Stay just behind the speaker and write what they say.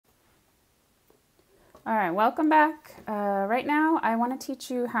All right, welcome back. Right now, I want to teach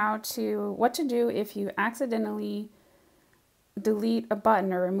you what to do if you accidentally delete a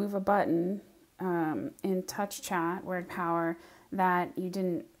button or remove a button in Touch Chat, Word Power, that you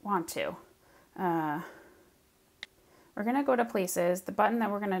didn't want to. We're going to go to Places. The button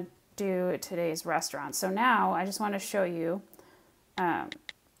that we're going to do today is Restaurants. So now I just want to show you,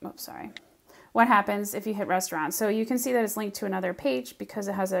 what happens if you hit Restaurants. So you can see that it's linked to another page because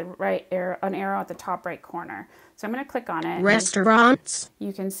it has an arrow at the top right corner. So I'm going to click on it. Restaurants.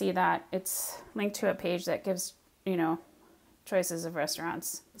 You can see that it's linked to a page that gives, choices of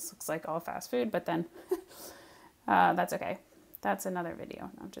restaurants. This looks like all fast food, but then that's okay. That's another video.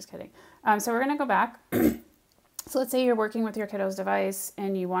 No, I'm just kidding. So we're going to go back. So let's say you're working with your kiddo's device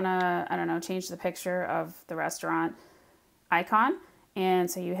and you want to, change the picture of the restaurant icon. And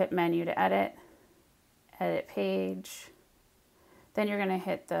so you hit Menu to edit page. Then you're going to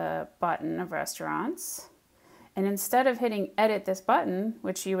hit the button of Restaurants. And instead of hitting Edit this button,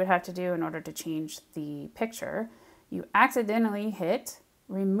 which you would have to do in order to change the picture, you accidentally hit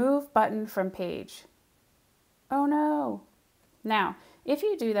Remove Button from Page. Oh no! Now, if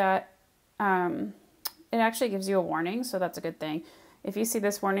you do that, it actually gives you a warning, so that's a good thing. If you see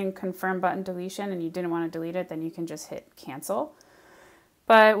this warning, confirm button deletion, and you didn't want to delete it, then you can just hit cancel.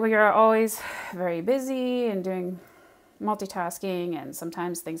 But we are always very busy and doing multitasking, and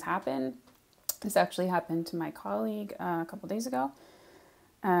sometimes things happen. This actually happened to my colleague a couple days ago.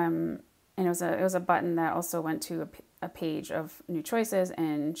 And it was a button that also went to a page of new choices,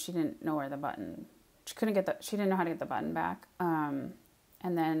 and she didn't know where the button, she didn't know how to get the button back. And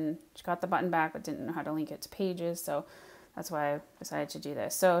then she got the button back, but didn't know how to link it to pages. So that's why I decided to do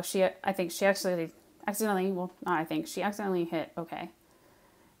this. So she accidentally hit OK.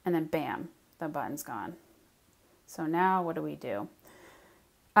 And then bam, the button's gone. So now what do we do?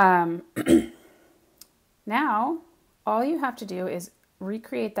 Now, all you have to do is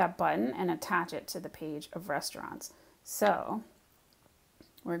recreate that button and attach it to the page of Restaurants. So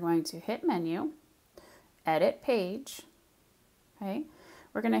we're going to hit Menu, Edit Page. Okay.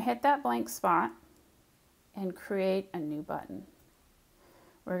 We're going to hit that blank spot and create a new button.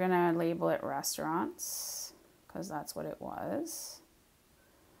 We're going to label it Restaurants because that's what it was.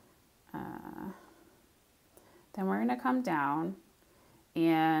 Then we're going to come down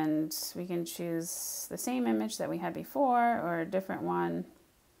and we can choose the same image that we had before or a different one.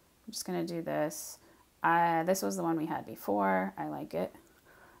 I'm just going to do this. This was the one we had before. I like it.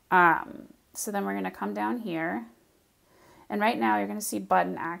 So then we're going to come down here. And right now you're going to see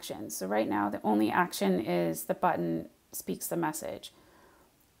button actions. So right now the only action is the button speaks the message.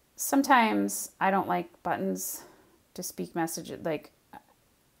 Sometimes I don't like buttons to speak messages. Like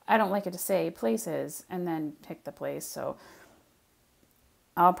I don't like it to say places and then pick the place. So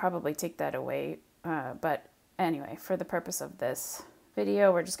I'll probably take that away. But anyway, for the purpose of this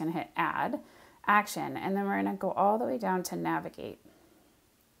video, we're just going to hit Add Action. And then we're going to go all the way down to Navigate.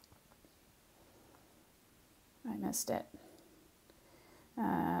 I missed it.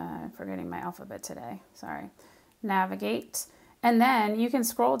 Forgetting my alphabet today. Sorry. Navigate. And then you can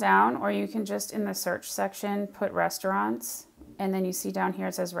scroll down or you can just in the search section put restaurants. And then you see down here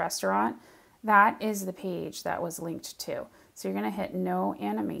it says restaurant. That is the page that was linked to. So you're going to hit no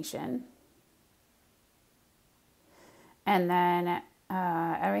animation. And then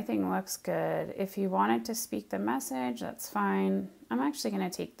everything looks good. If you want it to speak the message, that's fine. I'm actually going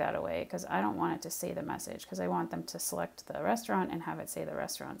to take that away because I don't want it to say the message because I want them to select the restaurant and have it say the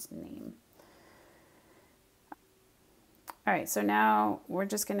restaurant's name. All right, so now we're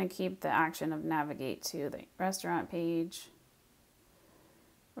just going to keep the action of navigate to the restaurant page.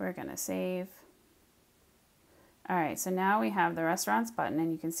 We're going to save. All right, so now we have the restaurants button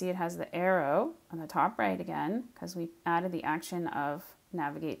and you can see it has the arrow on the top right again because we added the action of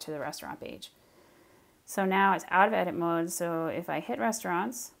navigate to the restaurant page. So now it's out of edit mode. So if I hit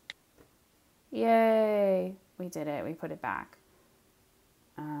restaurants, yay, we did it. We put it back.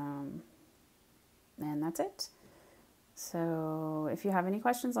 And that's it. So if you have any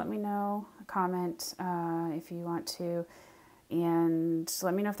questions, let me know, comment if you want to, and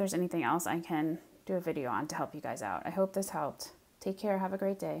let me know if there's anything else I can do a video on to help you guys out. I hope this helped. Take care. Have a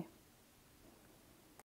great day.